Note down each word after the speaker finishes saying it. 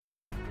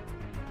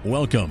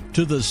Welcome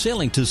to the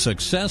Sailing to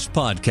Success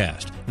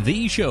podcast,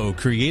 the show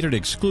created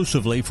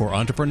exclusively for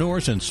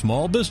entrepreneurs and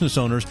small business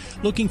owners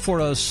looking for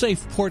a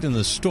safe port in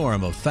the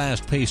storm of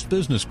fast-paced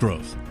business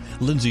growth.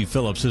 Lindsay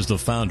Phillips is the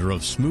founder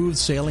of Smooth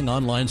Sailing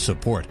Online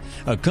Support,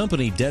 a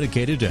company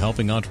dedicated to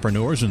helping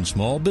entrepreneurs and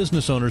small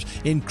business owners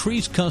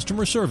increase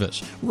customer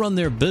service, run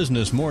their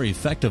business more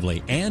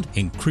effectively, and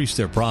increase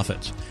their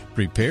profits.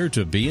 Prepare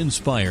to be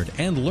inspired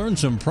and learn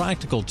some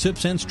practical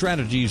tips and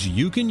strategies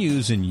you can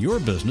use in your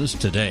business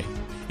today.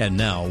 And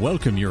now,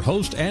 welcome your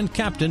host and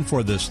captain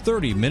for this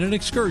 30-minute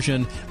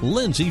excursion,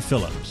 Lindsay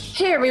Phillips.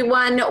 Hey,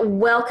 everyone.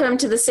 Welcome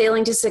to the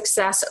Sailing to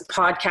Success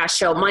podcast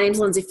show. My name is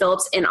Lindsay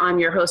Phillips, and I'm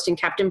your host and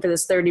captain for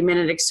this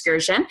 30-minute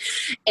excursion.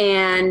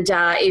 And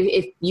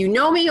if you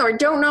know me or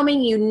don't know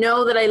me, you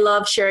know that I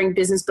love sharing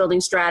business building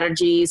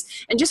strategies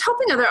and just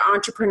helping other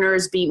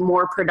entrepreneurs be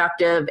more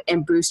productive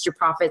and boost your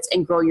profits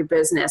and grow your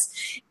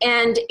business.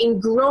 And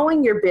in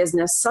growing your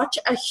business, such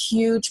a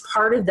huge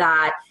part of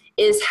that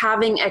is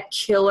having a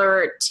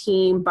killer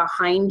team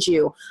behind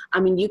you. I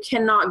mean, you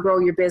cannot grow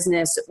your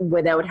business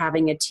without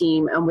having a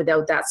team and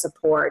without that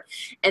support.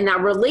 And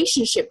that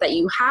relationship that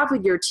you have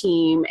with your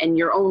team and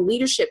your own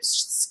leadership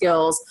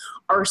skills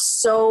are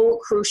so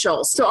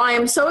crucial. So I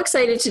am so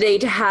excited today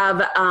to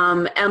have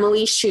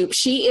Emilie Shoop.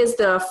 She is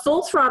the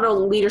Full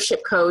Throttle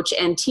leadership coach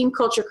and team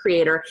culture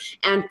creator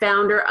and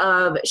founder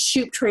of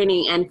Shoop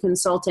Training and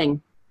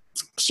Consulting.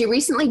 She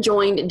recently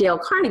joined Dale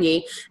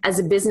Carnegie as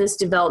a business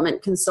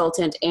development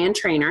consultant and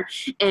trainer,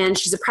 and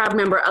she's a proud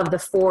member of the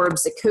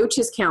Forbes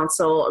Coaches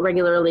Council,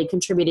 regularly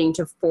contributing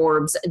to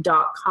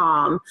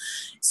Forbes.com.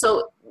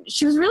 So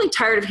she was really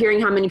tired of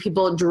hearing how many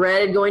people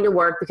dreaded going to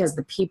work because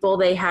the people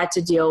they had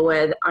to deal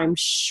with. I'm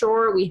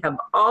sure we have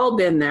all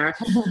been there.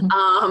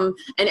 And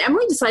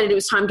Emilie decided it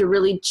was time to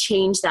really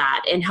change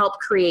that and help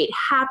create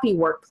happy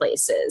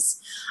workplaces.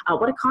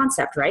 What a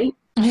concept, right?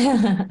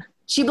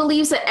 She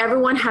believes that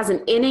everyone has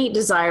an innate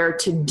desire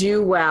to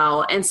do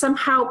well, and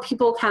somehow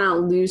people kind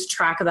of lose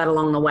track of that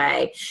along the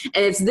way.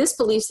 And it's this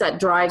belief that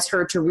drives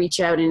her to reach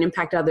out and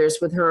impact others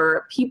with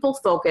her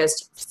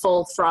people-focused,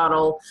 full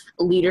throttle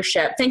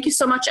leadership. Thank you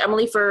so much,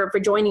 Emilie, for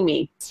joining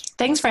me.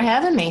 Thanks for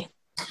having me.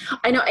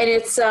 I know, and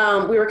it's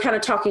we were kind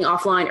of talking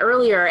offline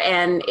earlier,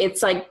 and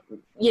it's like,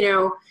 you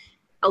know,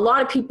 a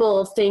lot of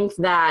people think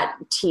that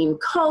team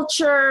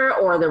culture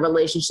or the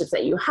relationships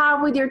that you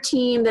have with your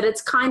team, that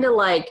it's kind of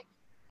like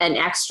an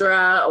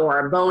extra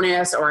or a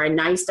bonus or a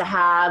nice to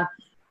have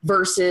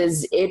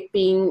versus it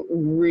being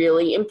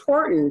really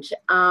important.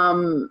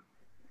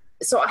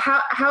 So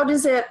how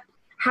does it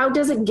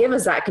give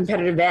us that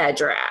competitive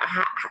edge, or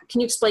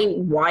can you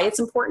explain why it's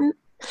important?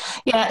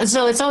 Yeah.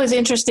 So it's always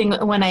interesting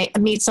when I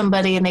meet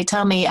somebody and they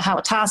tell me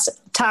how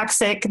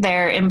toxic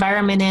their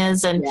environment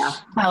is and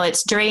how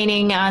it's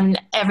draining on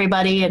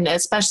everybody, and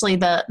especially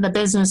the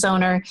business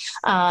owner.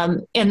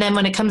 And then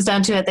when it comes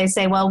down to it, they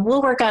say, well,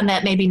 we'll work on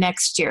that maybe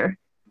next year.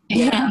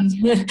 Yeah.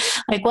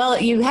 Like,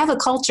 well, you have a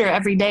culture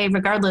every day,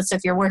 regardless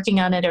if you're working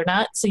on it or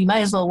not. So you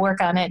might as well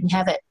work on it and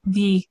have it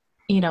be,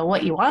 you know,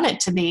 what you want it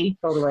to be.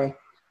 Totally.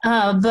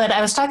 But I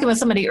was talking with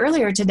somebody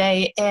earlier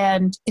today,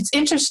 and it's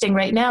interesting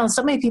right now.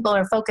 So many people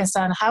are focused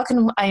on how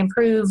can I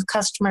improve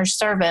customer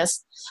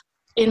service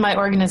in my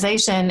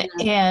organization?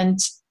 And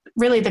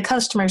really the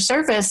customer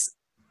service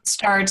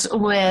starts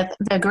with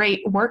the great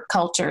work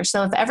culture.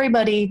 So if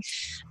everybody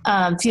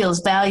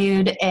feels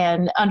valued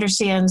and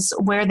understands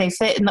where they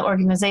fit in the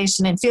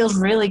organization and feels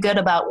really good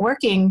about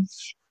working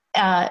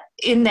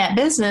in that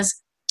business,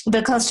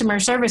 the customer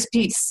service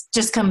piece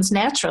just comes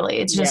naturally.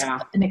 It's just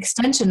an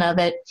extension of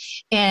it.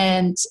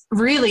 And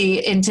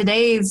really in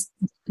today's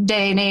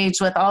day and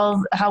age, with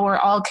all how we're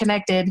all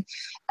connected,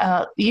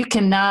 you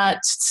cannot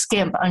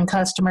skimp on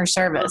customer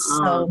service.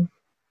 So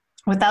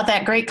without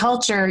that great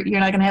culture,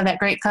 you're not going to have that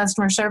great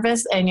customer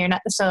service, and you're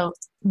not. So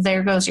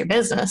there goes your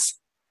business.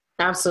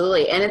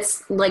 Absolutely. And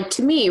it's like,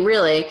 to me,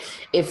 really,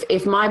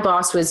 if my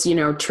boss was, you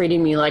know,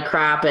 treating me like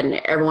crap and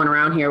everyone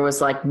around here was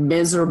like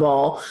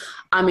miserable,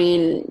 I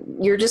mean,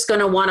 you're just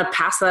going to want to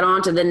pass that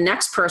on to the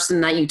next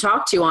person that you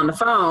talk to on the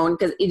phone,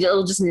 because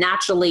it'll just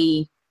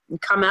naturally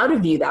come out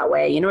of you that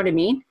way. You know what I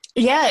mean?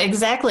 Yeah,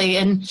 exactly.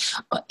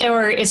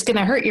 Or it's going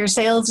to hurt your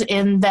sales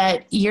in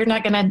that you're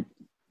not going to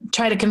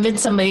try to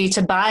convince somebody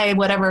to buy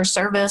whatever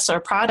service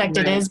or product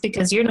it is,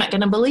 because you're not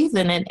going to believe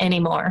in it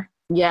anymore.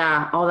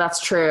 Yeah. Oh,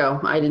 that's true.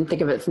 I didn't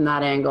think of it from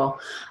that angle.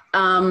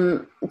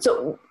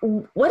 So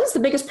what is the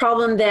biggest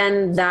problem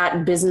then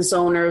that business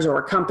owners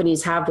or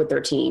companies have with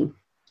their team?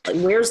 Like,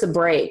 where's the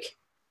break?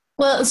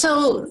 Well,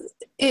 so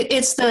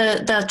it's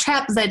the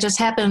trap that just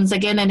happens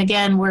again and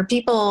again, where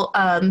people,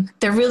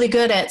 they're really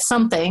good at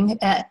something,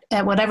 at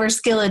whatever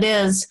skill it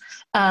is,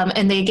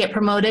 and they get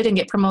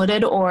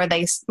promoted, or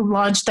they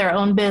launch their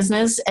own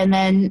business, and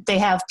then they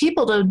have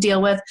people to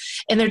deal with,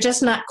 and they're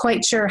just not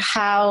quite sure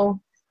how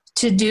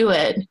to do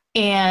it.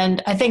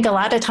 And I think a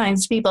lot of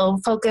times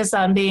people focus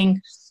on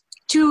being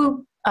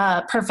too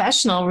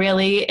professional,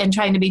 really, and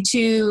trying to be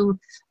too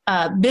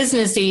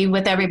businessy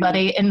with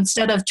everybody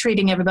instead of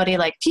treating everybody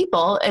like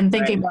people and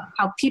thinking about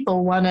how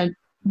people want to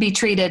be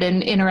treated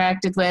and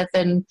interacted with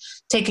and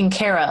taken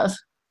care of.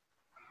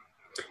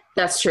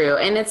 That's true.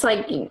 And it's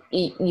like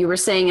you were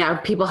saying,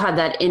 people have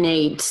that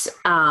innate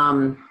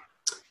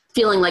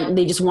feeling like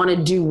they just want to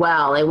do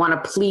well. They want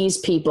to please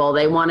people.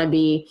 They want to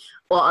be,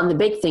 well, and the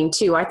big thing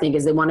too, I think,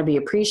 is they want to be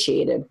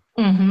appreciated.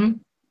 Mm-hmm.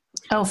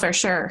 Oh, for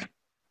sure.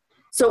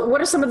 So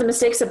what are some of the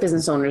mistakes that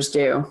business owners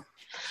do?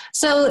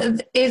 So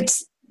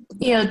it's,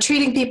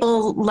 treating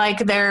people like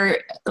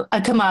they're a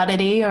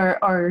commodity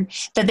or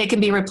that they can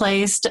be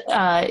replaced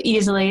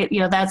easily.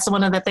 That's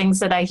one of the things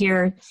that I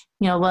hear,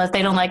 well, if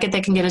they don't like it,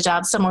 they can get a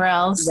job somewhere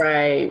else.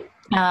 Right.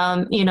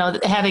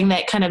 Having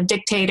that kind of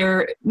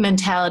dictator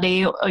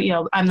mentality,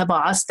 I'm the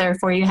boss,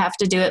 therefore you have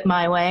to do it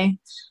my way.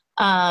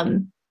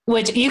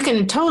 Which you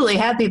can totally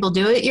have people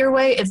do it your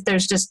way if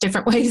there's just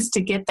different ways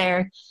to get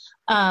there.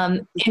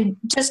 And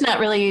just not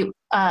really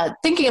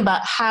thinking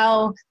about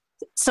how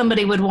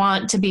somebody would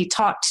want to be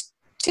talked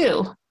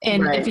to.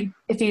 And right.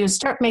 if you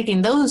start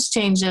making those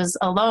changes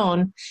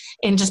alone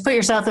and just put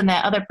yourself in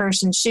that other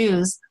person's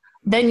shoes,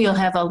 then you'll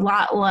have a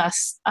lot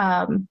less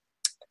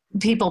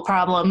people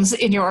problems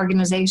in your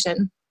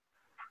organization.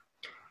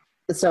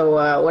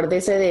 So what did they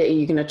say? That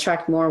you can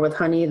attract more with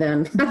honey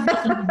than...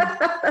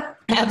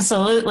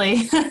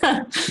 Absolutely.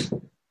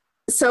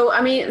 So,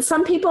 I mean,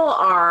 some people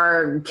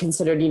are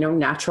considered,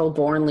 natural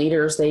born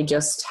leaders. They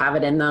just have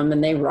it in them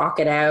and they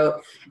rock it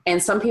out.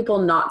 And some people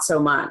not so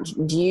much.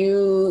 Do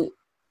you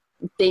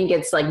think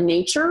it's like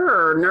nature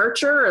or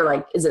nurture, or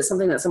like, is it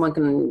something that someone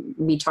can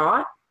be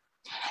taught?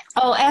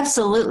 Oh,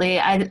 absolutely.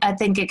 I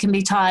think it can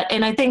be taught.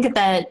 And I think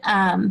that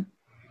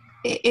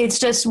it's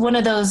just one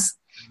of those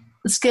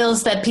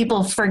skills that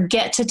people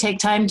forget to take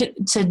time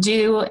to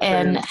do.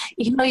 And,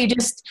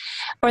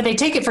 or they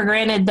take it for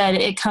granted that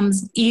it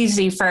comes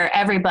easy for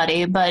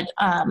everybody. But,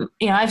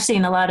 I've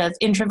seen a lot of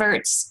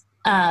introverts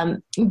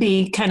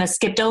be kind of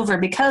skipped over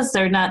because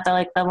they're not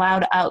the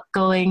loud,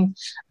 outgoing,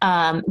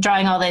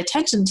 drawing all the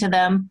attention to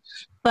them.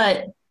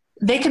 But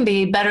they can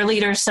be better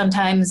leaders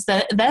sometimes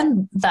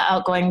than the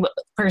outgoing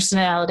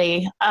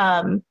personality.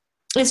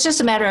 It's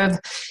just a matter of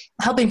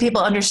helping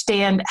people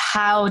understand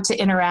how to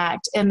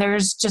interact. And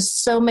there's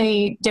just so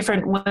many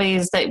different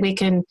ways that we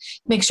can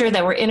make sure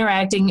that we're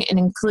interacting and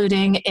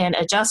including and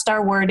adjust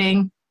our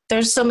wording.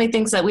 There's so many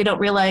things that we don't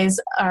realize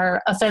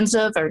are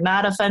offensive or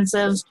not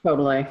offensive.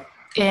 Totally.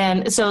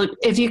 And so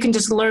if you can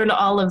just learn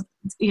all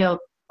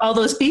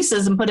those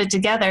pieces and put it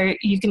together,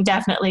 you can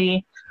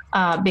definitely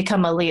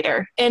become a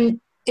leader. And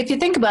if you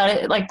think about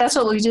it, that's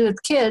what we do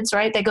with kids,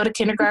 right? They go to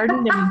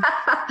kindergarten and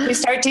we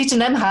start teaching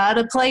them how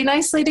to play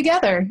nicely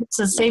together. It's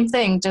the same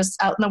thing, just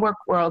out in the work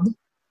world.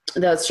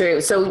 That's true.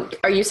 So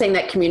are you saying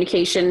that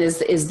communication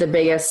is the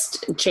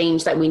biggest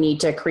change that we need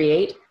to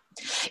create?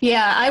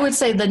 Yeah, I would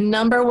say the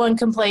number one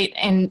complaint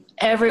in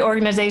every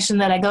organization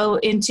that I go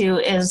into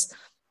is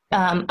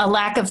a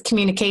lack of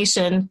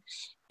communication.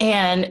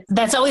 And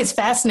that's always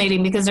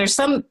fascinating because there's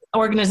some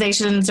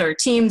organizations or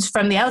teams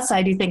from the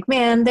outside you think,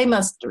 man, they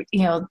must,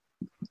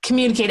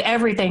 communicate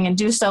everything and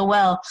do so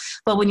well.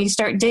 But when you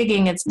start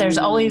digging, there's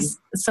always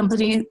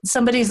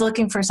somebody's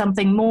looking for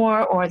something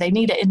more, or they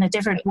need it in a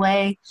different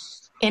way.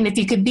 And if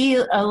you could be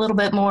a little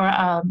bit more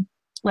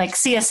like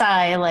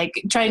CSI, like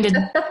trying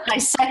to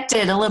dissect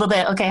it a little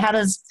bit. Okay, how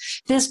does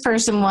this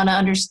person want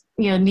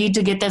to need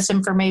to get this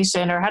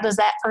information, or how does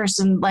that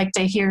person like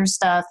to hear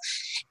stuff?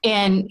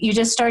 And you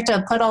just start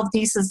to put all the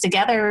pieces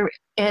together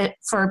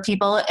for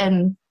people,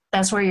 and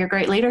that's where your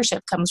great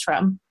leadership comes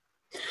from.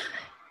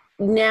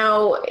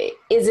 Now,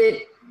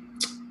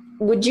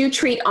 would you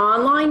treat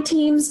online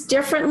teams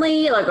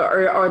differently?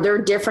 Or are there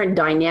different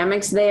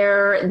dynamics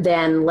there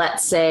than,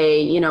 let's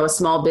say, a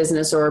small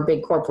business or a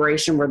big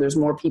corporation where there's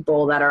more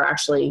people that are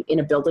actually in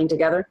a building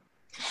together?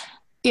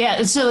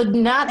 Yeah. So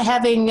not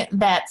having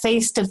that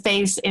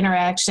face-to-face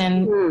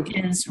interaction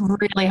is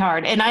really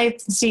hard. And I've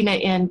seen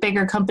it in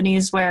bigger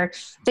companies where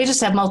they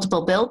just have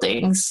multiple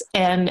buildings,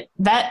 and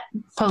that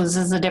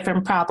poses a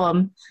different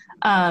problem.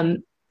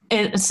 And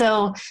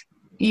so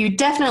you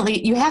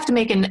have to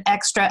make an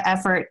extra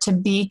effort to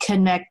be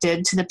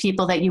connected to the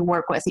people that you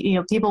work with.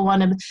 People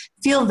want to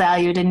feel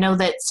valued and know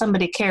that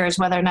somebody cares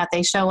whether or not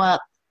they show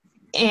up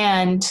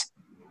and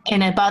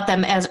about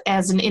them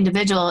as an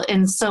individual.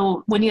 And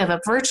so when you have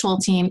a virtual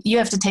team, you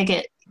have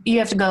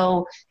to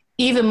go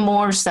even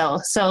more so.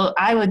 So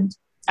I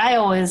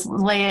always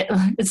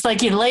it's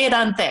like you lay it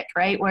on thick,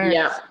 right?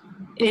 Where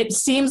it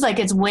seems like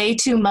it's way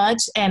too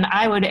much. And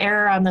I would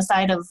err on the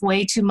side of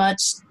way too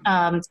much,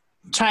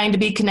 trying to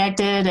be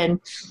connected, and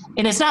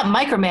it's not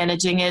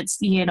micromanaging.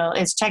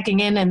 It's checking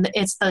in, and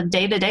it's the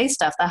day-to-day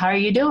stuff. How are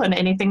you doing?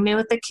 Anything new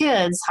with the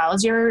kids?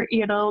 How's your,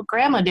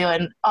 grandma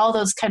doing? All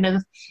those kind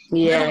of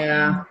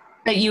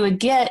that you would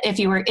get if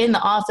you were in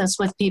the office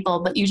with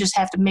people, but you just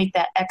have to make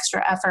that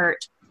extra effort.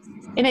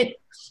 And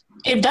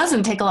it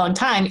doesn't take a long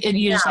time.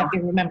 You just have to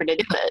remember to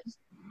do it.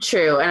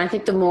 True. And I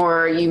think the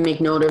more you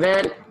make note of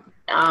it,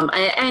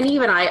 and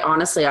even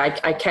honestly,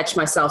 I catch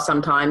myself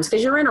sometimes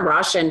because you're in a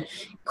rush and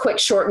quick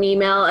short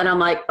email, and I'm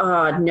like,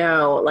 oh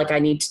no, I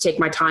need to take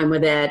my time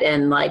with it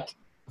and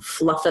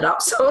fluff it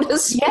up, so to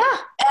speak. Yeah,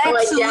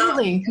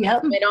 absolutely.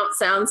 Yep. They don't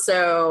sound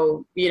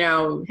so,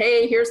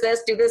 hey, here's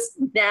this, do this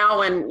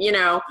now. And,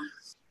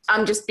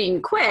 I'm just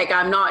being quick.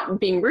 I'm not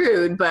being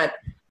rude, but,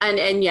 and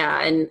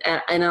I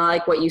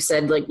like what you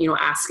said, like,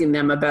 asking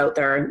them about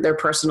their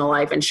personal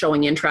life and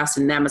showing interest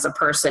in them as a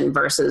person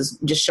versus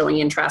just showing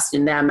interest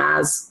in them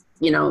as,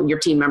 your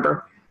team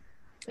member.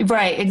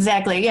 Right,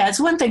 exactly. Yeah, it's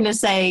one thing to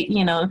say,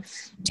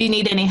 do you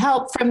need any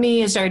help from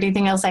me? Is there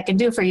anything else I can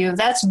do for you?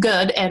 That's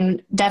good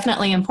and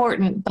definitely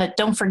important, but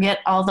don't forget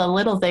all the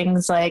little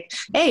things like,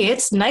 hey,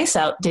 it's nice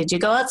out. Did you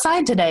go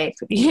outside today?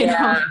 You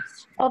know,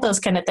 all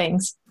those kind of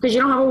things. Because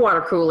you don't have a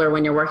water cooler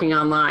when you're working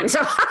online.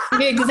 So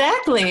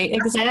Exactly.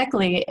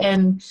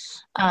 And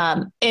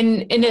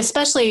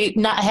especially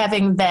not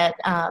having that,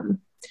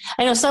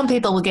 I know some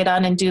people will get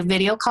on and do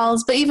video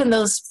calls, but even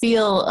those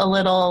feel a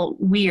little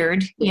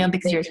weird,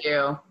 because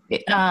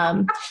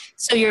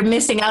so you're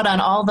missing out on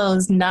all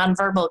those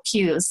nonverbal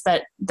cues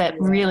that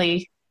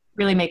really,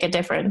 really make a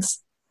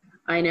difference.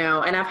 I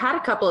know. And I've had a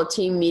couple of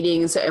team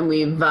meetings and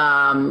we've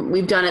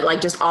done it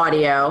like just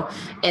audio.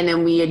 And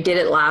then we did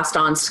it last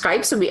on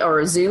Skype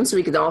or Zoom so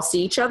we could all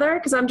see each other.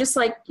 Cause I'm just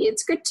like,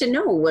 it's good to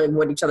know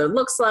what each other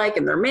looks like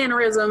and their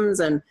mannerisms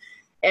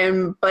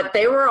but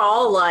they were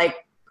all like,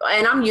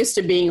 and I'm used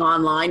to being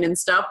online and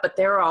stuff, but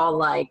they're all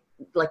like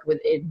with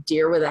a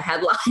deer with a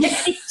headlight.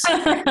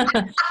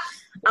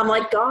 I'm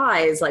like,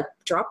 guys, like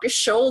drop your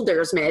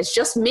shoulders, man. It's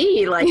just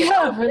me. Like,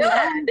 yeah,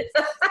 good.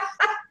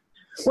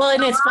 Well,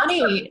 and it's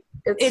funny.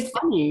 It's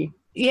funny.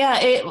 Yeah,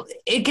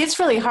 it gets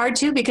really hard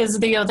too because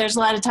there's a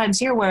lot of times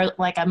here where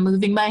like I'm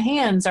moving my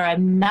hands or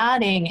I'm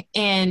nodding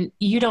and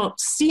you don't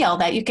see all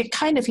that. You could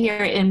kind of hear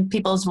it in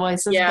people's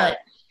voices, but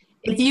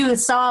if you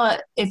saw,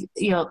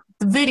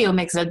 the video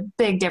makes a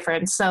big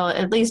difference. So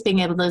at least being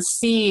able to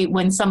see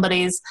when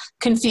somebody's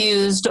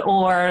confused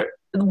or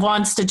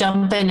wants to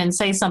jump in and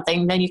say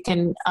something, then you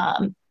can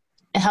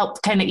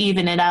help kind of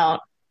even it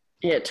out.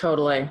 Yeah,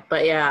 totally.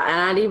 But yeah,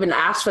 and I'd even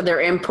ask for their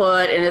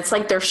input and it's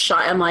like they're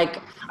shy. I'm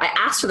like, I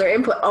ask for their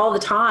input all the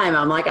time.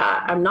 I'm like,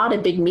 I'm not a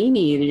big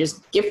meanie. You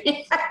just give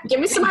me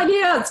some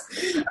ideas.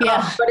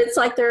 Yeah. But it's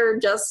like, they're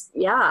just,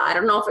 I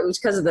don't know if it was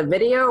because of the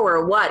video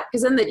or what,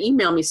 because then they'd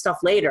email me stuff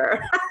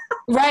later.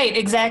 Right.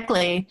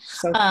 Exactly.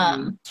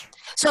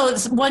 So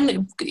it's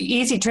one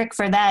easy trick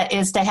for that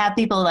is to have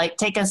people like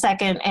take a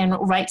second and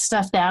write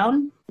stuff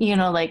down,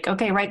 like,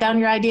 okay, write down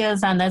your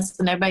ideas on this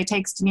and everybody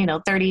takes, 30,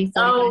 40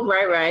 Oh,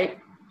 right.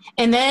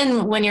 And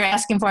then when you're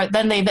asking for it,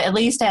 then they've at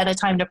least had a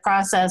time to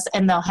process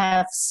and they'll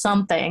have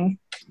something.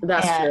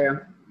 That's true.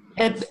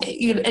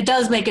 It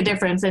does make a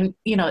difference. And,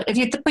 if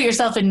you put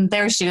yourself in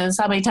their shoes,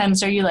 how many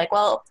times are you like,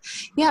 well,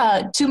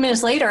 2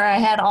 minutes later, I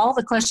had all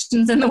the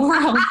questions in the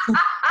world.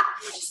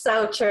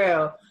 So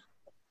true.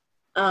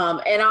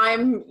 And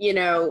I'm,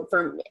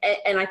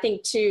 and I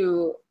think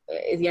too,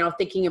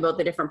 thinking about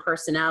the different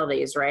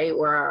personalities, right?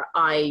 Where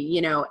I,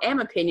 am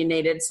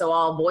opinionated, so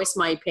I'll voice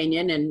my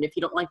opinion. And if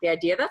you don't like the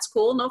idea, that's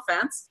cool. No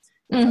offense.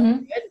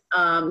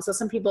 Mm-hmm. So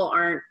some people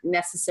aren't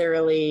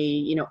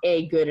necessarily,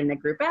 good in a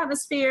group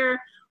atmosphere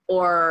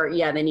or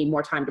they need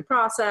more time to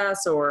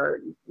process or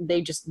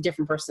they just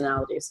different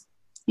personalities.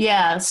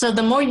 Yeah. So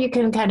the more you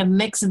can kind of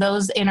mix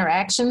those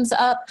interactions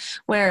up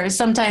where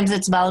sometimes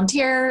it's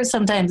volunteer,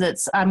 sometimes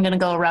it's I'm going to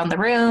go around the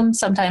room.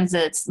 Sometimes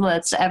it's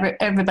let's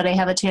everybody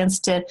have a chance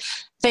to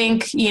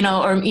think,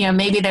 or,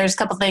 maybe there's a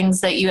couple things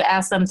that you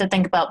ask them to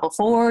think about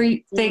before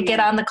they get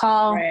on the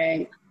call.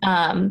 Right.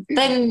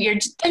 Then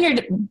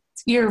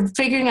you're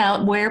figuring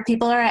out where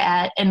people are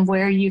at and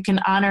where you can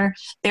honor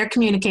their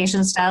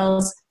communication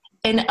styles.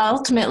 And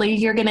ultimately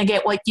you're going to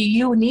get what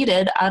you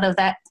needed out of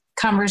that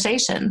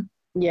conversation.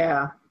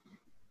 Yeah.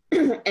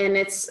 And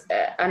it's,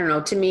 I don't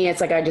know, to me, it's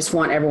like, I just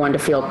want everyone to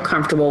feel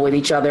comfortable with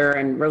each other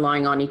and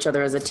relying on each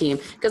other as a team.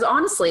 Because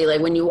honestly,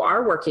 like when you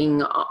are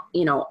working,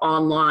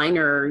 online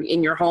or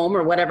in your home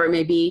or whatever it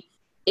may be,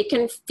 it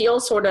can feel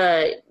sort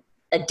of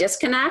a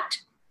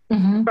disconnect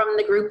from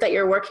the group that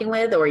you're working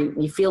with, or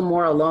you feel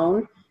more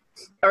alone.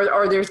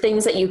 Are there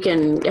things that you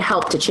can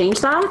help to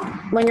change that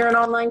when you're an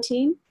online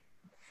team?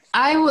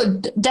 I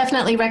would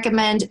definitely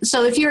recommend.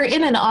 So if you're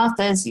in an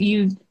office,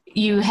 you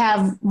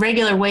have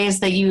regular ways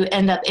that you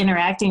end up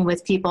interacting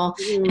with people.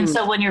 And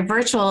so when you're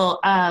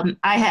virtual, I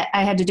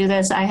had to do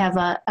this. I have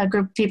a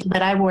group of people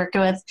that I work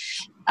with.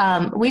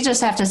 We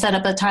just have to set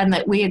up a time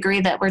that we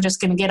agree that we're just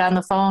going to get on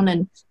the phone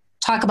and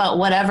talk about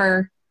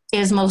whatever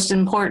is most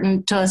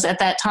important to us at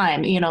that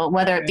time,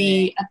 whether it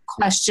be a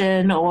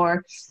question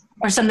or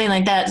something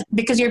like that,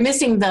 because you're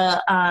missing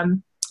the,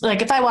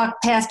 like if I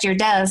walk past your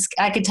desk,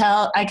 I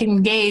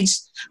can gauge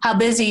how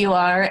busy you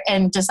are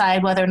and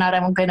decide whether or not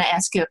I'm going to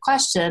ask you a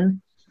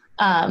question.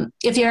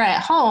 If you're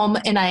at home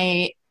and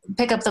I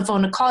pick up the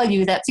phone to call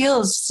you, that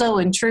feels so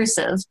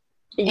intrusive.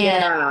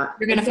 Yeah.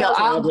 You're going to feel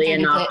obligated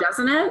enough,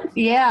 doesn't it?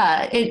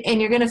 Yeah.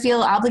 And you're going to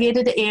feel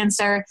obligated to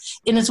answer.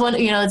 And it's one,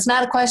 it's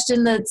not a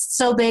question that's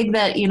so big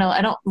that,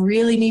 I don't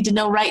really need to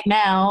know right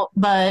now,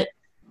 but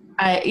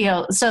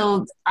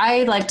so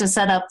I like to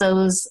set up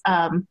those,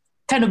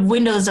 kind of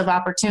windows of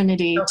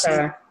opportunity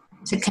to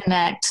to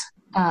connect.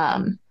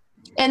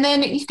 And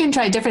then you can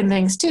try different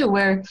things too,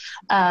 where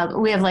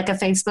we have like a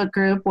Facebook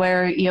group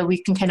where,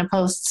 we can kind of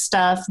post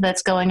stuff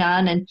that's going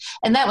on. And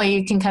that way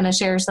you can kind of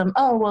share some,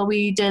 oh, well,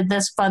 we did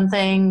this fun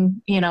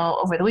thing,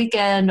 over the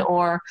weekend,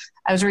 or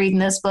I was reading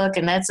this book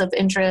and that's of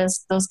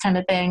interest, those kind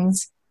of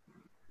things.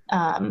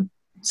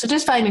 So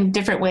just finding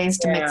different ways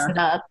to mix it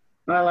up.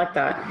 I like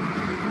that.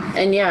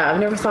 And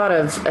I've never thought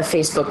of a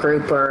Facebook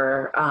group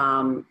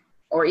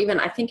or even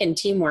I think in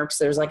Teamworks,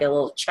 there's like a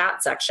little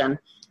chat section.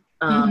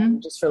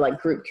 Just for like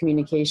group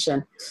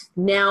communication.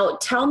 Now,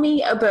 tell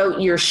me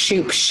about your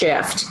Shoop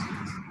shift.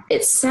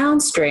 It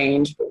sounds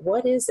strange, but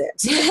what is it?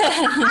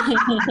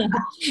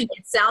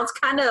 It sounds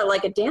kind of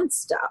like a dance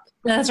step.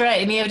 That's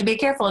right. And you have to be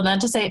careful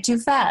not to say it too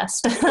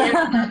fast.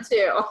 Yeah, that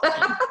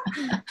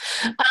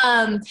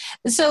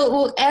too.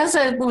 So as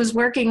I was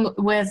working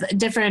with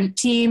different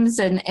teams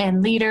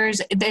and leaders,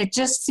 it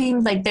just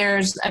seemed like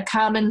there's a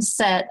common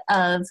set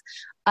of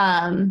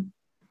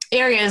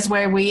areas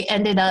where we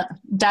ended up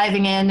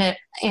diving in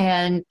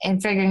and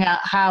figuring out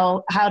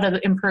how to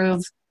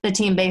improve the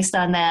team based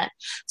on that.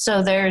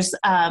 So there's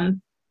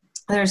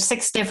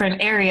 6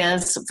 different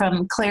areas,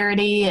 from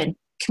clarity and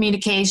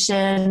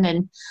communication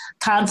and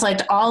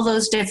conflict, all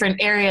those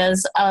different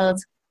areas of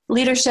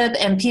leadership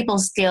and people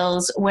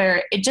skills,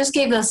 where it just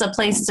gave us a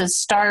place to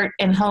start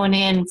and hone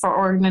in for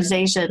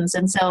organizations.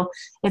 And so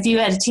if you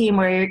had a team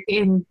where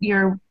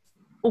you're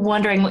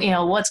wondering,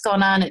 what's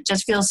going on, it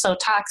just feels so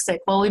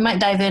toxic. Well, we might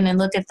dive in and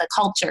look at the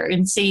culture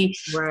and see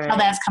how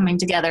that's coming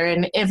together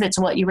and if it's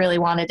what you really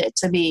wanted it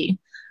to be.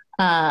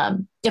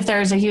 If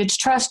there's a huge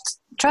trust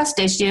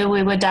issue,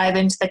 we would dive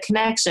into the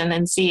connection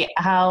and see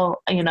how,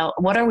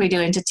 what are we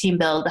doing to team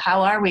build?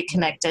 How are we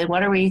connected?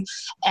 What are we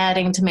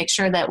adding to make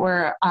sure that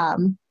we're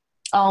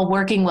all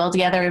working well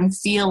together and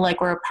feel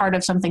like we're a part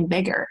of something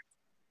bigger?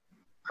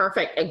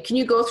 Perfect. And can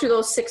you go through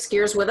those 6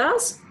 gears with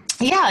us?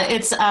 Yeah,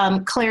 it's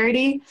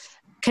clarity,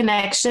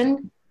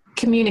 connection,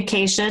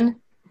 communication,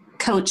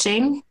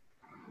 coaching,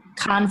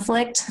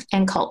 conflict,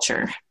 and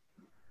culture.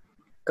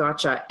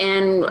 Gotcha.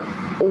 And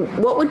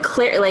what would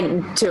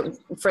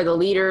for the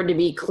leader to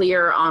be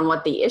clear on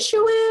what the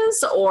issue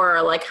is,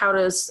 or like how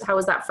is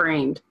that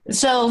framed?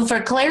 So for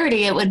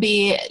clarity, it would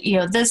be,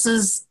 this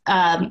is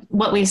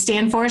what we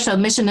stand for. So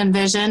mission and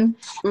vision.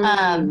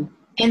 And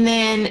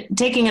then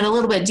taking it a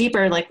little bit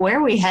deeper, like where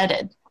are we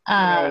headed?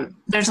 Right.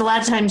 There's a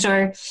lot of times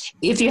where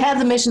if you have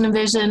the mission and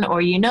vision,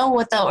 or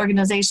what the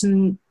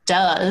organization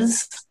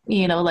does,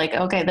 like,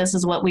 okay, this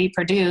is what we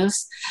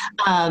produce,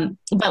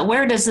 but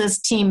where does this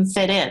team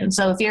fit in?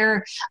 So if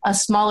you're a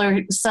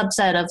smaller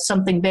subset of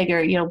something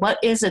bigger, what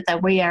is it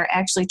that we are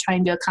actually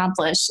trying to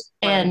accomplish?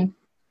 Right. And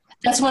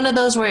that's one of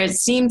those where it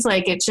seems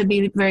like it should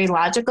be very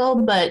logical,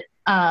 but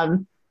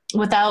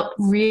without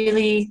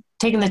really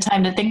taking the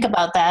time to think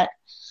about that,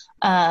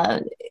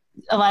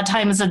 a lot of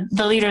times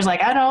the leader's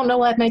like, I don't know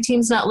why my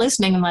team's not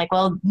listening. I'm like,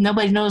 well,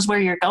 nobody knows where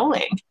you're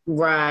going.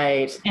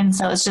 Right. And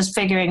so it's just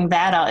figuring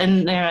that out.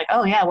 And they're like,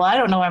 oh yeah, well, I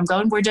don't know where I'm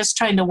going. We're just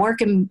trying to work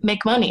and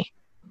make money.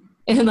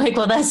 And like,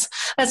 well, that's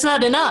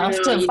not enough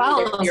to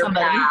follow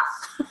somebody.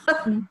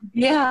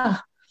 Yeah.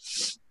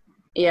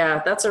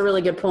 Yeah, that's a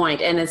really good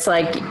point. And it's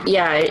like,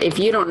 if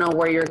you don't know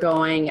where you're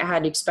going, how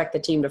do you expect the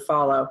team to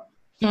follow?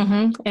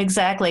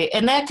 Exactly.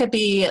 And that could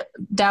be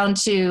down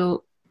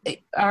to,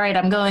 all right,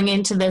 I'm going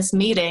into this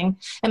meeting.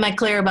 Am I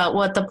clear about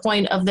what the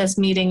point of this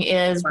meeting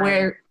is,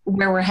 right,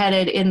 where we're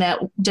headed in that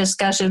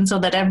discussion, so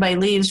that everybody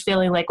leaves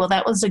feeling like, well,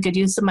 that was a good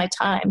use of my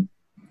time.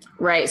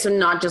 Right. So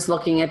not just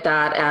looking at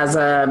that as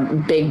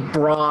a big,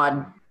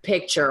 broad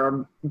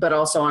picture, but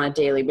also on a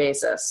daily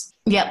basis.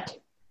 Yep.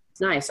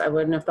 Nice. I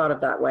wouldn't have thought of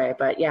that way,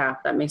 but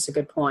that makes a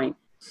good point.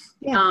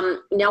 Yeah.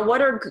 Now, what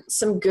are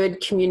some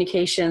good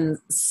communication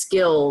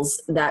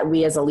skills that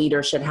we as a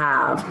leader should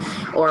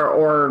have?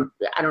 Or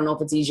I don't know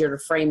if it's easier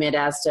to frame it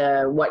as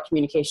to what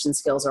communication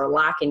skills are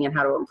lacking and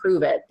how to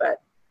improve it,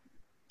 but.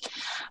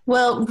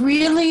 Well,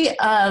 really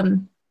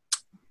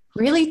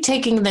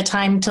taking the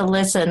time to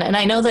listen. And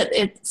I know that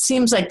it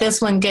seems like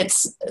this one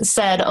gets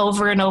said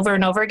over and over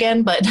and over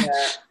again, but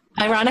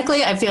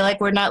ironically, I feel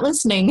like we're not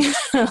listening.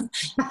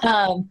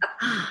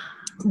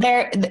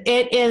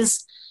 It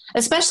is,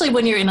 especially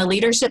when you're in a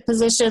leadership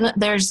position,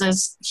 there's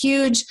this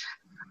huge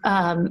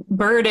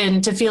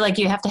burden to feel like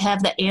you have to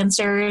have the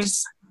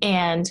answers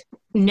and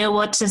know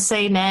what to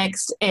say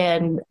next,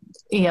 and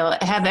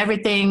have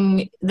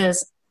everything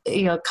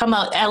come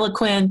out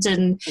eloquent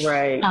and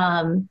right.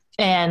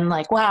 And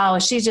like, wow,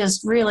 she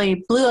just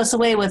really blew us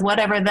away with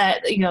whatever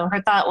that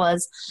her thought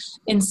was,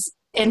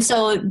 and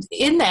so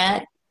in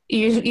that,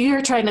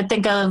 you're trying to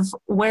think of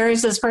where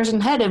is this person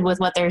headed with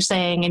what they're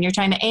saying, and you're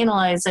trying to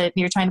analyze it, and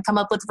you're trying to come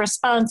up with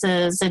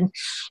responses, and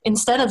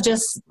instead of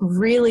just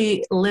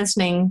really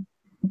listening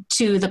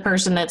to the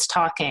person that's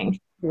talking.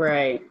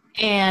 Right.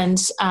 And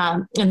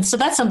so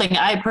that's something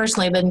I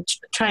personally have been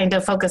trying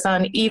to focus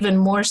on even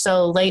more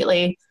so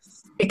lately,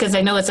 because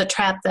I know it's a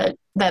trap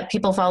that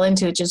people fall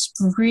into, just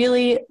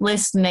really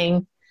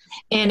listening.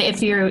 And if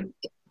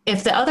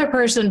the other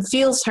person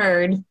feels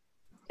heard,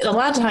 a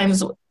lot of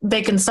times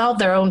they can solve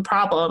their own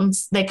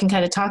problems. They can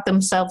kind of talk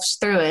themselves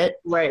through it.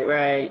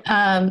 Right.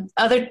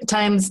 Other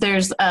times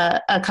there's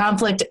a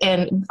conflict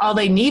and all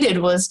they needed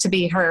was to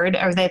be heard,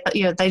 or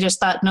they just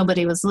thought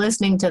nobody was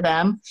listening to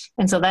them.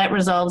 And so that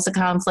resolves the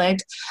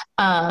conflict.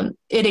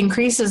 It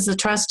increases the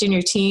trust in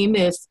your team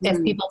if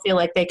people feel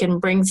like they can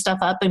bring stuff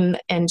up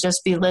and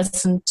just be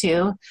listened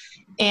to.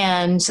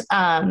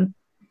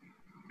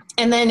 And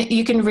then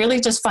you can really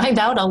just find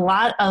out a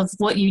lot of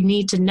what you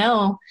need to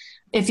know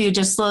if you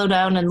just slow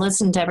down and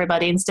listen to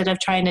everybody instead of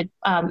trying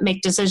to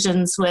make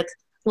decisions with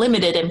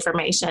limited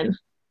information.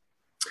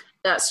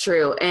 That's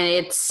true.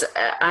 And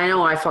I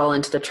know I fall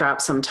into the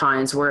trap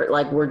sometimes where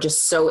we're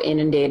just so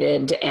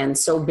inundated and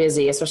so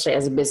busy, especially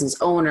as a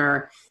business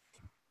owner,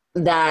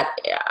 that,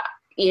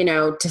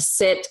 to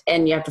sit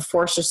and you have to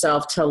force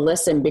yourself to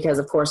listen because,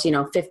 of course,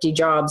 50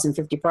 jobs and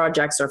 50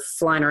 projects are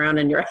flying around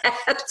in your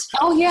head.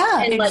 Oh,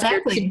 yeah, and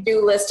exactly. Your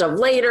to-do list of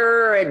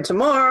later and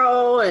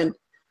tomorrow. And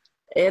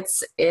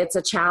it's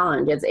a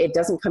challenge. It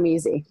doesn't come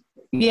easy.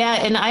 Yeah.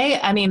 And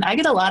I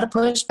get a lot of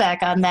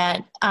pushback on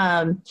that.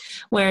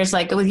 Where it's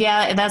like, well,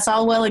 yeah, that's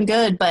all well and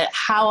good, but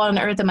how on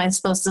earth am I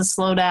supposed to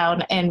slow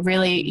down and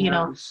really,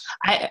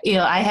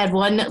 I had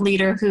one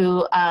leader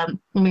who,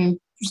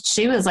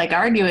 she was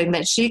arguing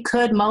that she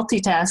could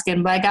multitask,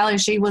 and by golly,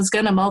 she was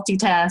going to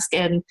multitask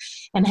and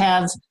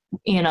have,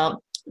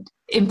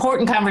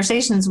 important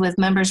conversations with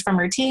members from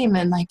her team.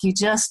 And you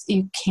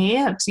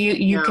can't,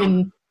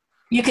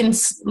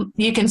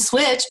 you can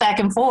switch back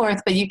and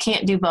forth, but you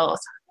can't do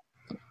both.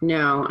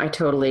 No, I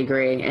totally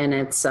agree. And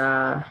it's,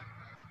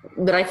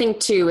 but I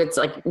think too, it's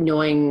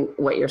knowing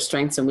what your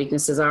strengths and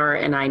weaknesses are.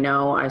 And I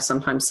know I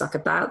sometimes suck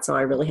at that. So I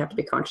really have to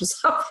be conscious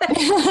of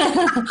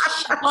it.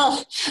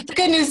 Well, the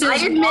good news is I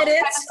admit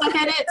it. Suck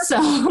at it.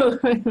 So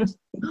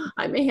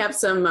I may have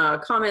some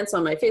comments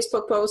on my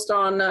Facebook post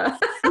on this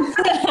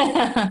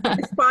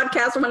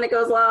podcast when it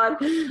goes live.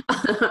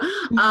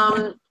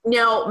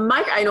 Now,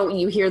 Mike, I know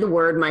you hear the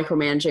word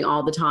micromanaging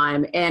all the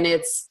time, and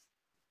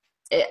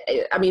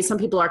some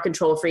people are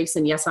control freaks,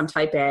 and yes, I'm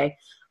type A,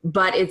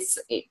 but it's,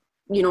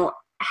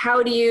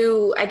 how do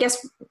you, I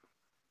guess,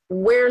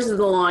 where's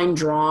the line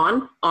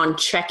drawn on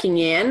checking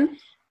in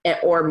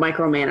or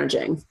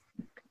micromanaging?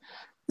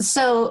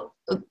 So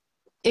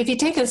if you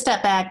take a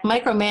step back,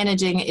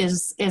 micromanaging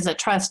is a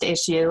trust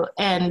issue.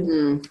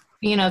 And,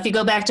 if you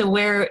go back to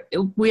where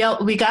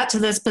we got to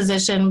this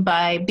position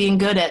by being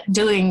good at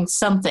doing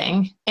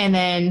something, and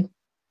then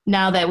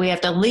now that we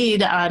have to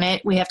lead on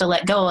it, we have to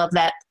let go of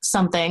that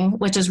something,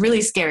 which is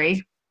really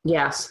scary.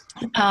 Yes.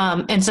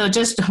 And so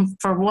just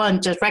for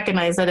one, just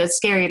recognize that it's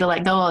scary to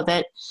let go of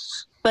it.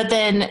 But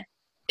then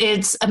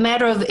it's a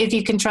matter of if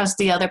you can trust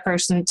the other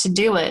person to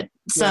do it.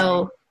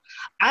 So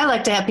I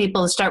like to have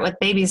people start with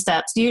baby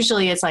steps.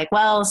 Usually it's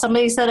well,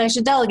 somebody said I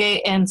should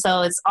delegate, and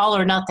so it's all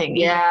or nothing.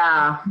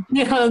 Yeah.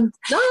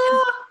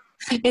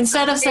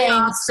 Instead of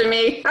saying to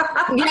me.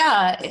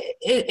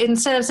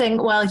 instead of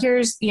saying, well,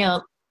 here's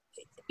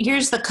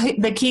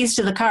the keys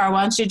to the car.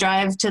 Why don't you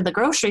drive to the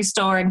grocery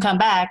store and come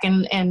back,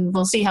 and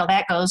we'll see how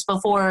that goes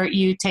before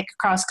you take a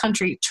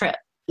cross-country trip.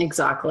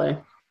 Exactly.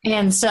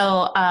 And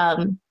so,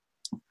 but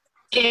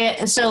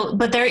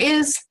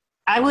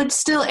I would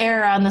still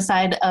err on the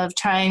side of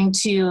trying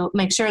to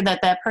make sure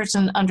that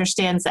person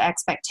understands the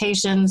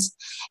expectations,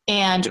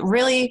 and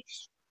really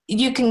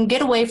you can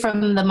get away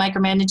from the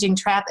micromanaging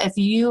trap if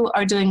you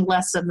are doing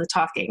less of the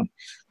talking.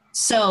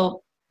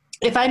 So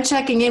if I'm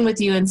checking in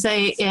with you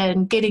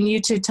and getting you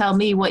to tell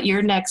me what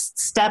your next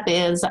step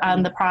is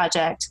on the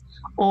project,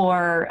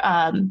 or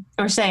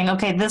saying,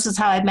 okay, this is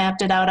how I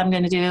mapped it out. I'm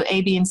going to do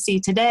A, B, and C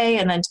today,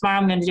 and then tomorrow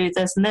I'm going to do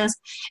this and this.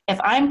 If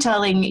I'm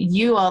telling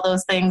you all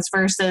those things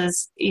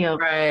versus, you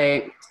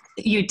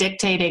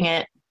dictating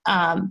it,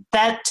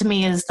 that to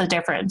me is the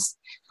difference.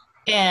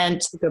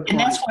 And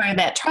that's where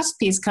that trust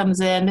piece comes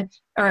in,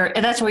 or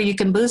that's where you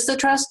can boost the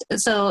trust.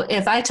 So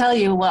if I tell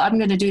you, well, I'm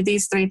going to do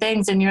these 3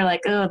 things, and you're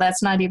like, oh,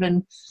 that's not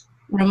even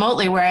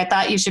remotely where I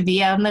thought you should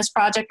be on this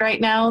project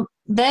right now,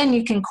 then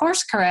you can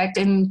course correct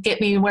and get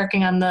me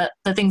working on the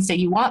things that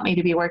you want me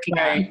to be working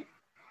on.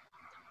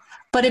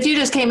 But if you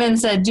just came in and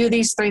said, do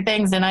these 3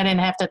 things, and I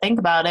didn't have to think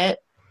about it,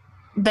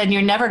 then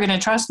you're never going to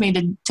trust me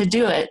to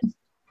do it.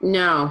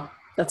 No,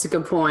 that's a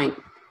good point.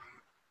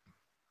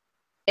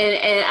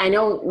 And I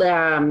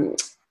know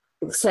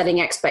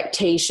setting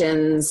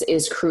expectations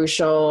is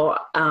crucial.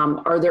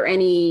 Are there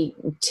any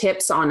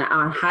tips on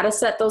how to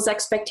set those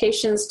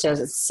expectations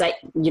to set,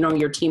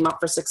 your team up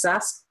for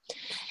success?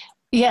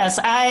 Yes,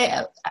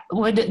 I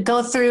would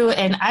go through,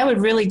 and I would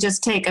really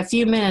just take a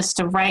few minutes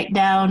to write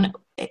down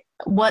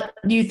what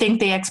you think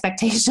the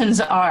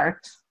expectations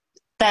are.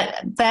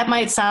 That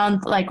might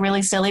sound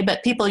really silly,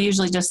 but people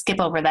usually just skip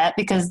over that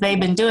because they've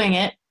been doing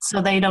it,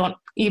 so they don't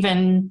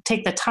even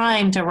take the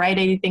time to write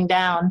anything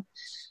down.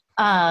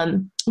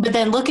 But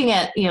then looking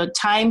at,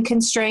 time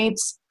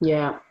constraints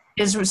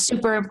is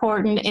super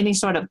important, any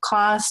sort of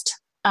cost.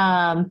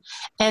 And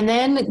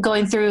then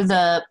going through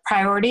the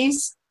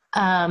priorities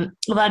A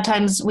lot of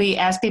times we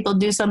ask people to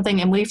do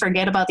something and we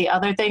forget about the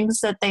other things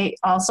that they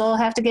also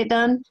have to get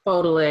done.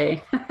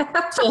 Totally.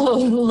 So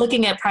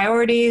looking at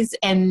priorities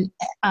and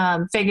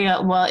figuring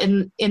out, well,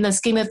 in the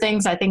scheme of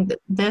things, I think that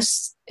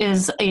this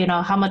is,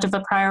 how much of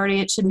a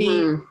priority it should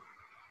be.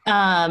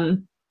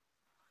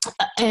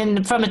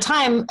 And from a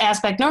time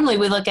aspect, normally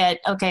we look at,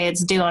 okay,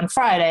 it's due on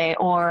Friday,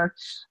 or,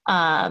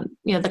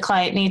 the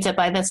client needs it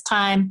by this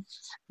time,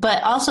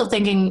 but also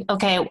thinking,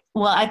 okay,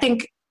 well, I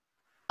think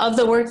of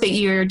the work that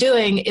you're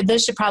doing,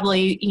 this should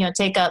probably,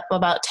 take up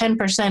about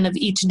 10% of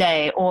each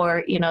day,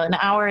 or, an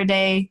hour a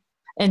day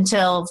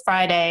until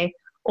Friday,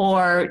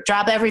 or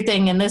drop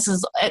everything. And this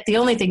is the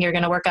only thing you're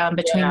going to work on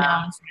between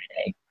now and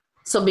Friday.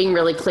 So being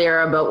really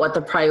clear about what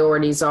the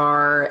priorities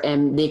are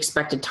and the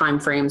expected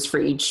timeframes for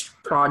each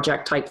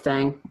project type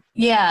thing.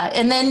 Yeah.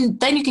 And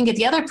then you can get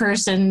the other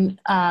person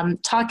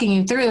talking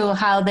you through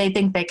how they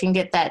think they can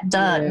get that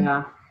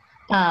done.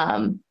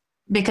 Yeah.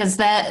 Because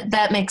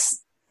that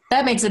makes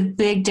a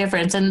big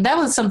difference. And that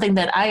was something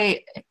that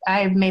I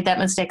made that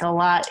mistake a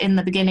lot in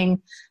the beginning,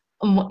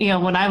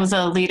 when I was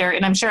a leader,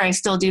 and I'm sure I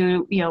still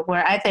do,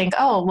 where I think,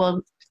 oh,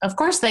 well, of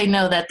course they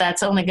know that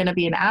that's only going to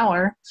be an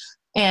hour.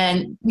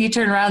 And you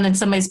turn around and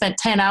somebody spent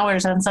 10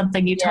 hours on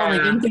something you totally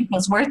didn't think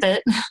was worth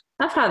it.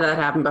 I've had that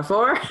happen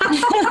before.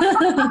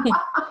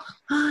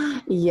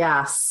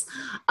 Yes.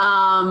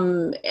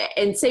 And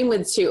same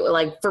with too,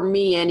 like for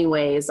me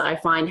anyways, I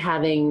find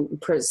having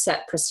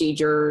set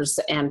procedures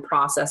and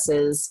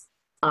processes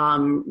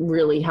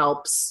really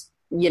helps.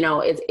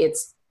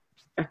 It's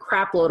a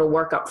crap load of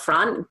work up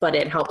front, but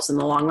it helps in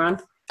the long run.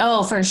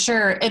 Oh, for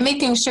sure. And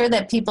making sure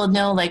that people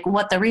know like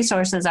what the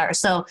resources are.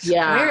 So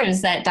where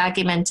is that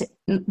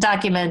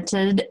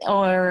documented,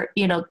 or,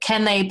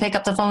 can they pick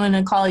up the phone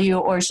and call you,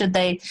 or should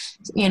they,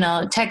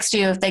 text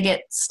you if they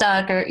get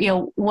stuck, or,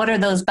 what are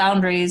those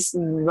boundaries?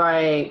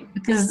 Right.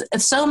 Because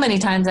so many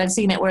times I've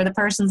seen it where the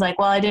person's like,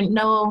 well, I didn't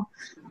know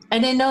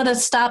to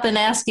stop and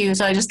ask you,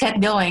 so I just kept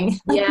going.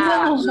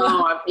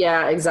 Yeah,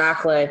 yeah,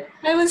 exactly.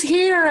 I was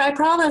here. I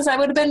promise I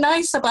would have been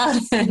nice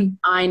about it.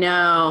 I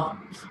know.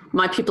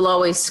 My people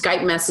always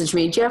Skype message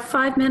me, do you have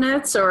 5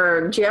 minutes,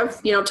 or do you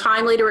have,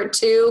 time later at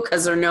 2?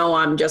 Because they know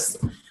I'm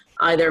just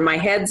either my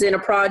head's in a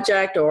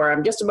project or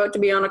I'm just about to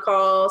be on a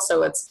call.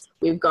 So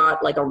we've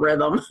got like a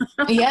rhythm.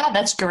 Yeah,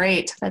 that's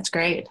great. That's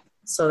great.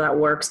 So that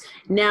works.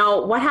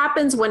 Now, what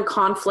happens when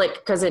conflict,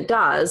 because it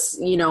does,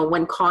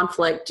 when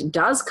conflict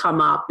does come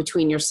up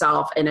between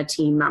yourself and a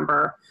team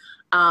member?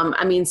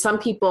 Some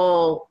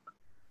people,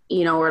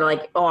 are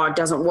like, oh, it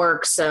doesn't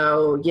work,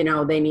 so,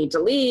 they need to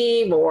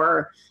leave,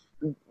 or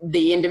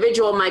the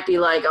individual might be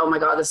like, oh my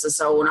God, this is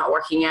so not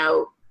working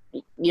out.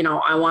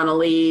 I want to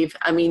leave.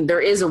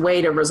 There is a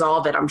way to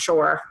resolve it, I'm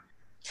sure.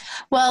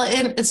 Well,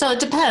 so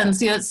it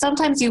depends.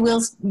 Sometimes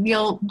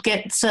you'll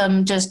get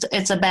some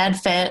it's a bad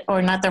fit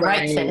or not the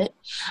right fit.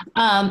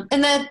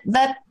 And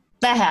that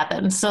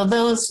happens. So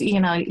those, you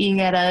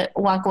gotta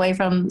walk away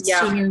from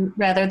sooner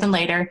rather than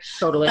later.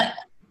 Totally. But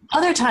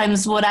other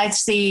times what I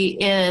see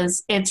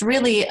is it's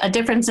really a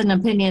difference in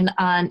opinion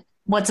on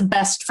what's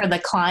best for the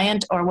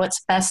client or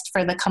what's best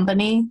for the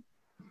company.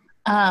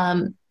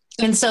 And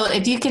so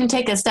if you can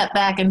take a step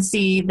back and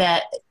see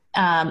that,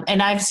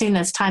 and I've seen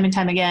this time and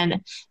time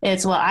again,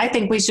 it's, well, I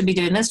think we should be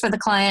doing this for the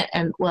client,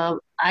 and well,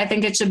 I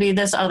think it should be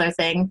this other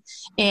thing.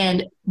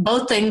 And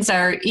both things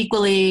are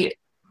equally,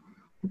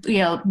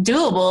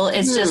 doable.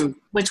 It's just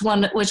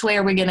which way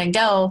are we going to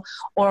go,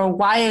 or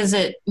why is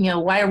it,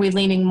 why are we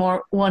leaning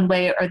more one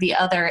way or the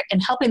other,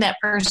 and helping that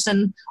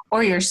person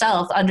or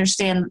yourself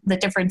understand the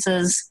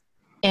differences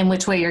in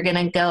which way you're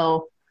going to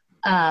go.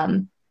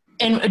 And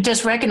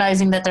just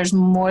recognizing that there's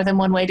more than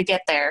one way to get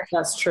there.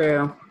 That's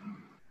true.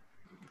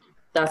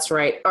 That's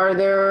right.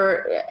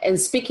 And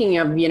speaking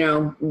of,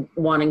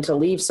 wanting to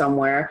leave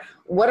somewhere,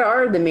 what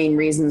are the main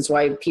reasons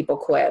why people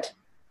quit?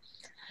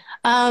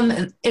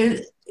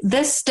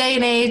 This day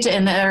and age,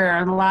 and there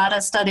are a lot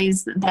of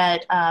studies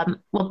that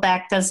will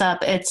back this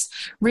up, it's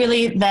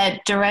really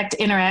that direct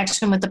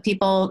interaction with the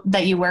people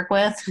that you work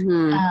with.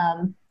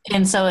 Mm-hmm.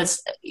 And so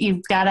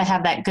you've got to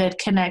have that good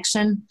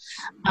connection,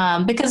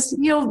 because,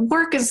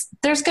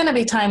 there's going to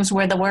be times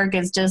where the work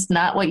is just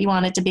not what you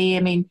want it to be.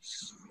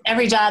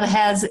 Every job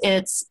has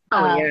its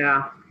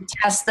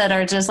tasks that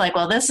are just like,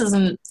 well, this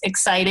isn't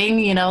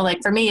exciting.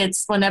 Like for me,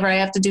 it's whenever I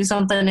have to do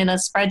something in a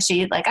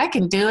spreadsheet, like I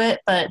can do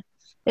it, but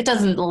it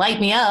doesn't light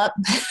me up.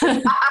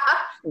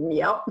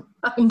 Yep.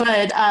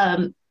 But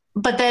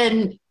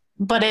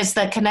it's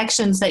the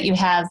connections that you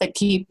have that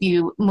keep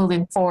you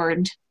moving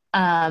forward.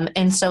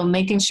 And so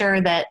making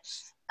sure that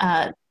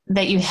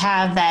you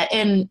have that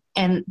and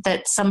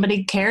that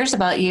somebody cares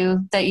about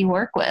you that you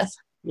work with.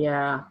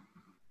 Yeah.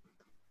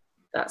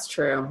 That's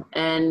true.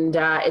 And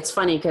it's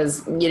funny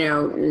because,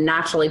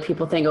 naturally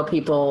people think,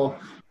 people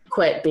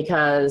quit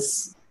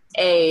because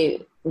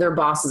their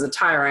boss is a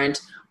tyrant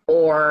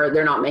or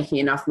they're not making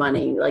enough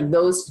money. Like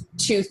those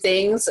two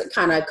things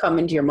kind of come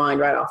into your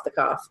mind right off the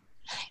cuff.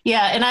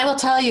 Yeah. And I will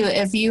tell you,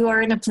 if you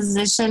are in a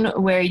position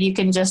where you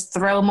can just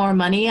throw more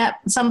money at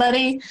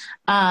somebody,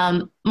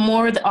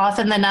 more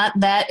often than not,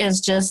 that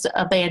is just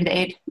a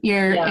Band-Aid.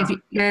 If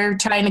you're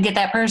trying to get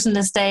that person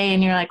to stay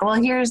and you're like,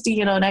 well, here's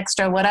an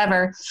extra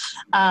whatever.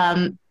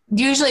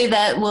 Usually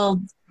that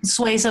will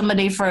sway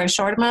somebody for a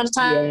short amount of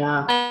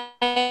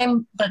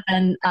time, but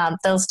then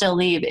they'll still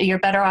leave. You're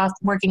better off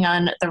working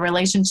on the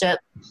relationship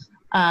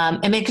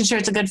and making sure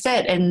it's a good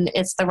fit and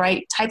it's the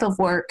right type of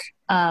work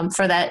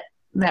for that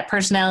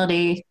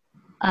personality,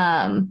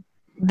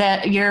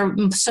 that you're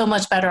so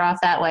much better off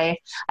that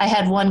way. I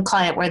had one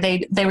client where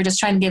they were just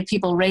trying to give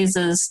people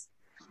raises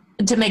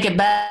to make it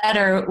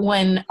better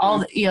when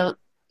all it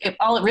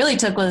really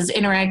took was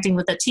interacting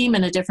with the team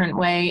in a different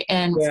way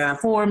and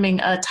forming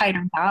a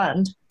tighter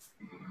bond.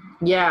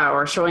 Yeah,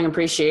 or showing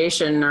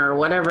appreciation or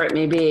whatever it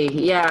may be.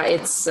 Yeah,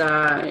 it's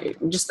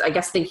just, I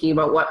guess, thinking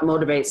about what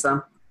motivates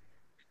them.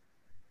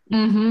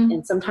 Mm-hmm.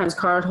 And sometimes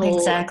hard,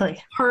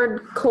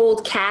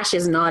 cold cash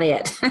is not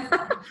it.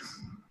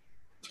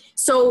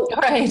 So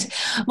right.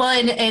 Well,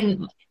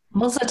 and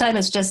most of the time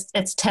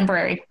it's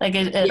temporary. Like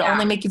it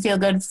only make you feel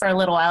good for a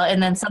little while,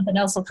 and then something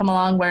else will come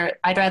along where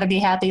I'd rather be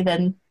happy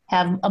than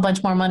have a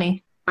bunch more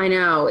money. I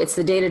know. It's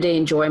the day-to-day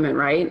enjoyment,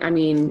 right? I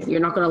mean,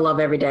 you're not going to love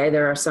every day.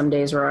 There are some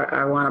days where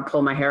I want to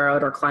pull my hair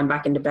out or climb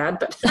back into bed,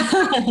 but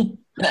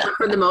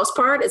for the most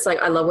part, it's like,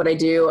 I love what I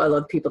do. I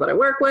love people that I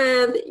work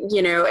with,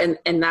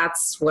 and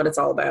that's what it's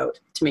all about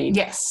to me.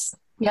 Yes.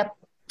 Yep.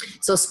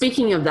 So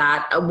speaking of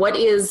that,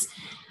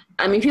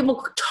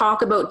 people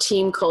talk about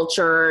team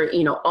culture,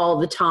 all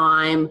the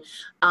time.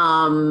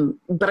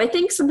 But I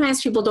think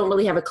sometimes people don't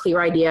really have a clear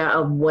idea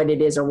of what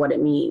it is or what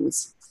it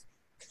means.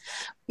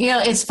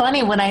 It's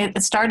funny, when I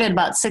started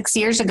about 6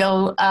 years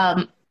ago,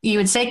 you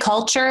would say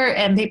culture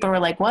and people were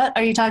like, what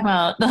are you talking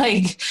about?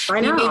 Like,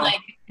 I know. You mean like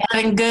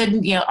having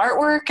good,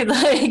 artwork and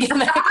like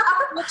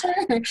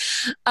culture.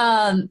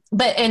 And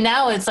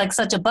now it's like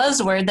such a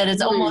buzzword that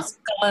it's almost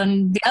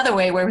going the other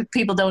way where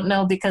people don't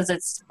know because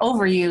it's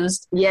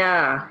overused.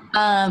 Yeah.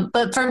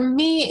 But for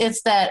me,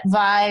 it's that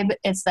vibe.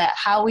 It's that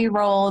how we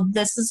roll.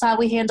 This is how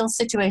we handle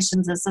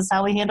situations. This is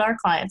how we handle our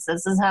clients.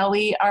 This is how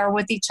we are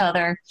with each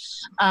other.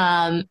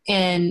 And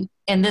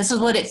this is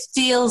what it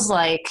feels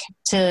like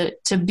to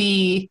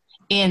be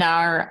in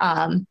our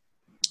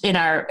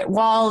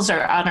walls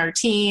or on our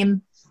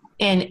team.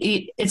 And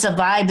it's a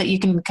vibe that you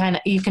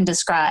can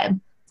describe.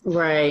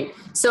 Right.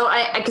 So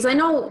because I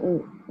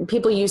know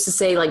people used to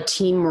say like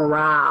team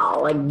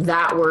morale, like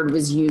that word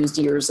was used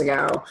years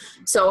ago.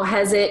 So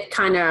has it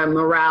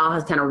morale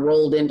has kind of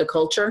rolled into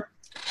culture?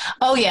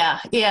 Oh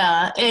yeah.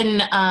 Yeah.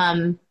 And,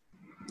 I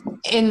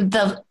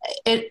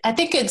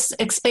think it's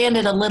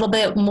expanded a little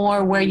bit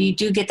more where you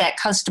do get that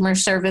customer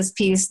service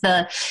piece.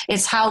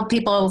 It's how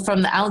people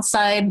from the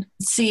outside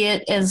see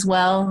it as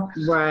well.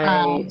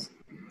 Right.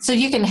 So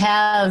you can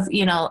have,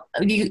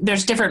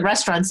 there's different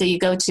restaurants that you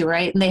go to,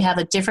 right? And they have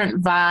a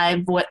different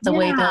vibe, the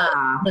way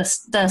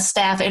the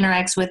staff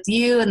interacts with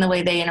you and the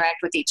way they interact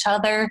with each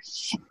other.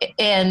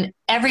 And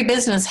every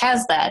business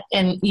has that.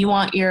 And you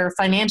want your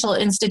financial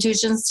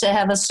institutions to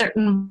have a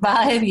certain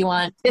vibe. You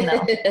want,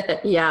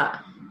 yeah.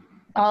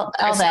 All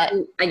that.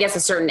 I guess a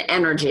certain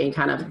energy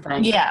kind of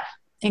thing. Yeah,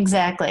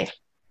 exactly.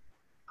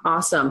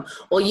 Awesome.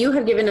 Well, you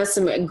have given us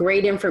some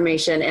great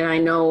information, and I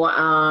know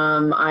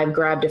I've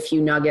grabbed a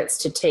few nuggets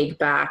to take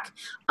back,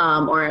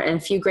 and a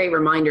few great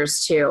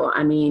reminders too.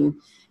 I mean,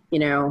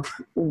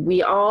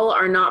 we all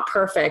are not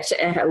perfect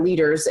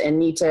leaders and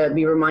need to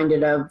be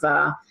reminded of,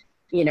 how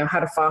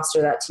to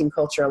foster that team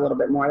culture a little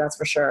bit more. That's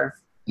for sure.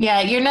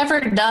 Yeah, you're never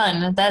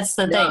done. That's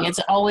the thing. It's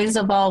always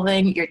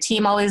evolving. Your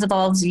team always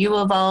evolves.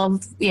 You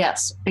evolve.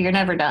 Yes, but you're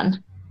never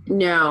done.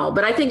 No,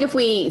 but I think if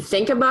we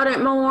think about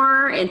it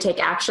more and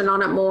take action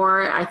on it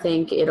more, I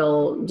think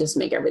it'll just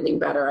make everything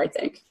better, I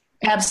think.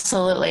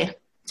 Absolutely.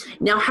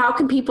 Now, how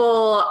can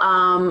people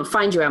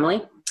find you,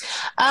 Emilie?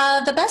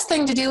 The best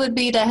thing to do would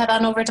be to head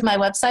on over to my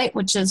website,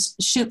 which is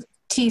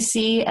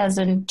ShoopTC, as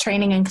in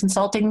training and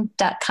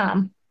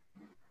consulting.com.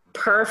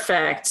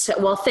 Perfect.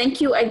 Well,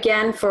 thank you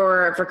again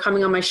for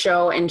coming on my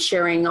show and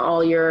sharing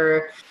all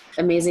your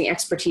amazing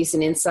expertise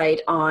and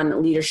insight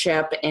on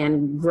leadership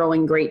and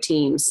growing great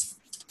teams.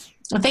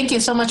 Well, thank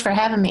you so much for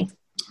having me.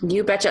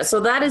 You betcha.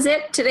 So that is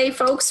it today,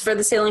 folks, for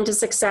the Sailing to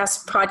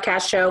Success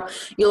podcast show.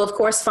 You'll, of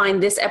course,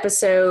 find this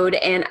episode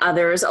and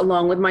others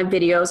along with my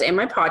videos and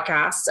my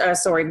podcasts,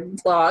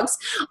 blogs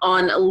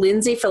on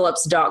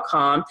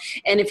lindsayphillips.com.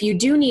 And if you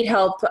do need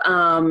help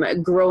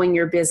growing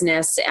your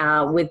business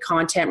with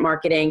content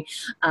marketing,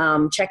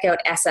 check out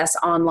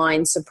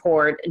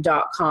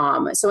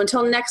ssonlinesupport.com. So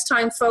until next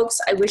time,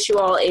 folks, I wish you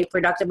all a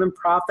productive and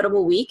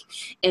profitable week,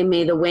 and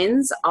may the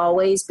winds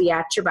always be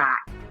at your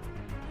back.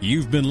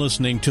 You've been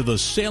listening to the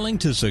Sailing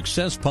to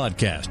Success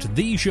podcast,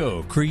 the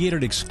show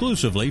created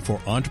exclusively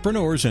for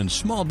entrepreneurs and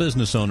small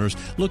business owners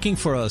looking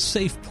for a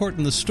safe port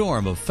in the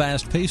storm of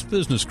fast-paced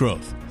business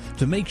growth.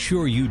 To make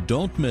sure you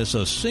don't miss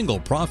a single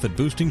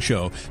profit-boosting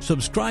show,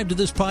 subscribe to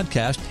this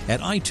podcast at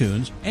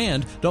iTunes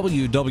and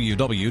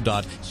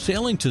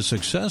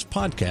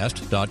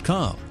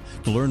www.sailingtosuccesspodcast.com.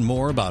 To learn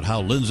more about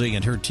how Lindsay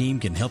and her team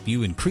can help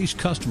you increase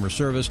customer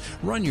service,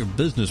 run your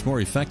business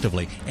more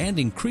effectively, and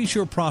increase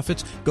your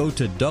profits, go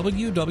to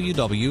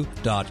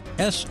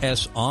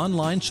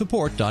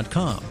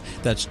www.ssonlinesupport.com.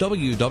 That's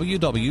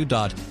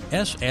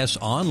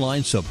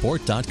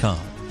www.ssonlinesupport.com.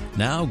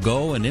 Now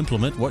go and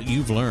implement what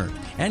you've learned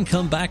and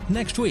come back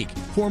next week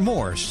for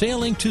more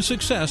Sailing to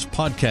Success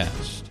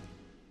podcasts.